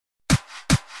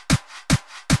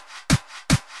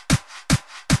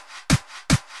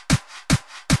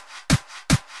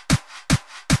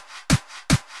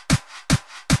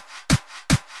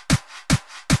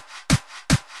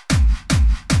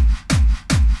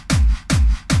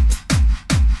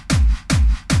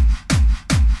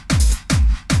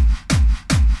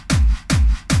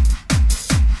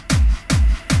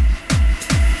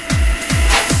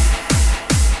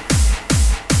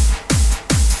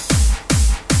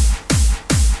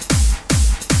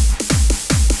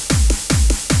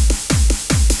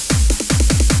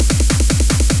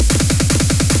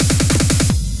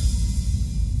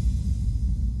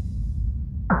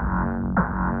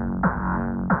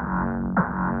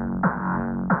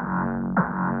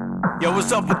Yo,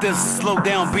 what's up with this slow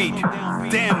down beat?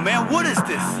 Damn, man, what is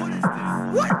this?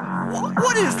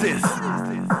 What is this?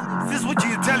 Is this what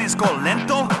you Italians call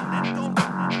lento?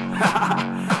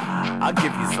 I'll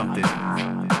give you something.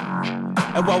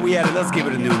 And while we at it, let's give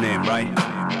it a new name, right?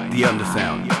 The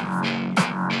Undersound.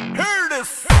 Hear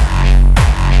this!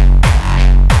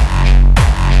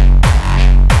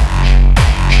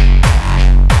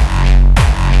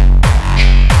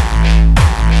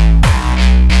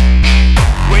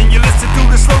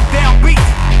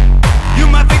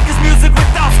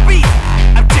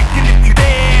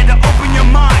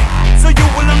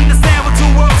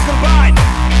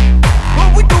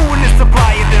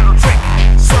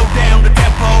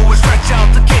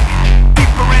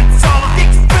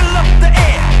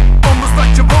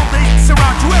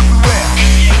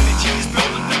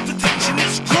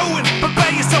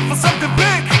 For something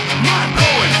big,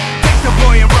 mind-blowing.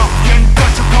 Technoboy and Ruffian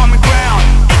got you common ground.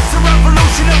 It's a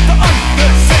revolution of the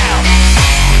Undersound.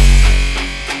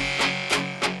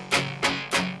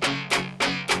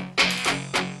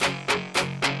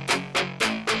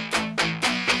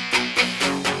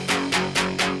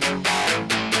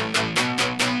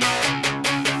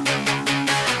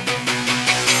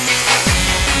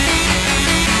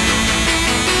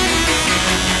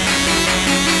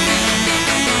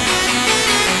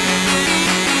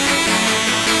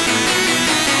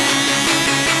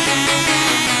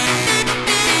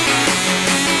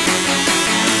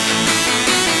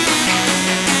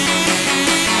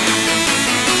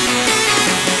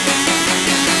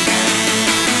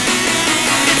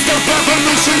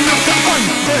 Revolution of the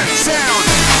Undersound.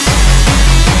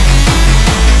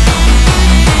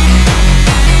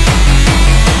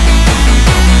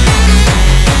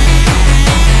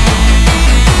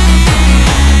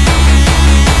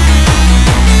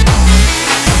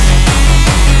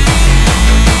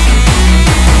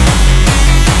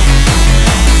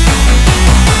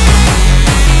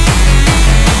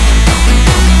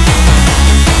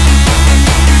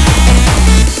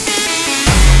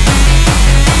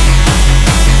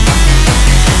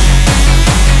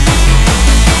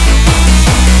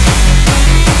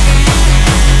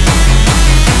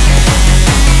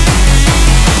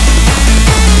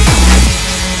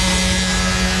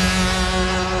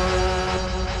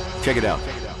 Check it out.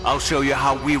 I'll show you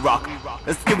how we rock.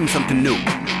 Let's give them something new.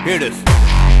 Here it is.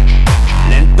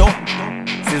 Lento?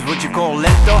 Is this what you call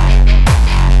lento?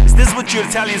 Is this what you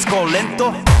Italians call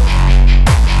lento?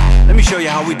 Let me show you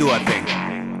how we do our thing.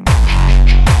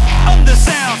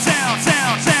 Undersound!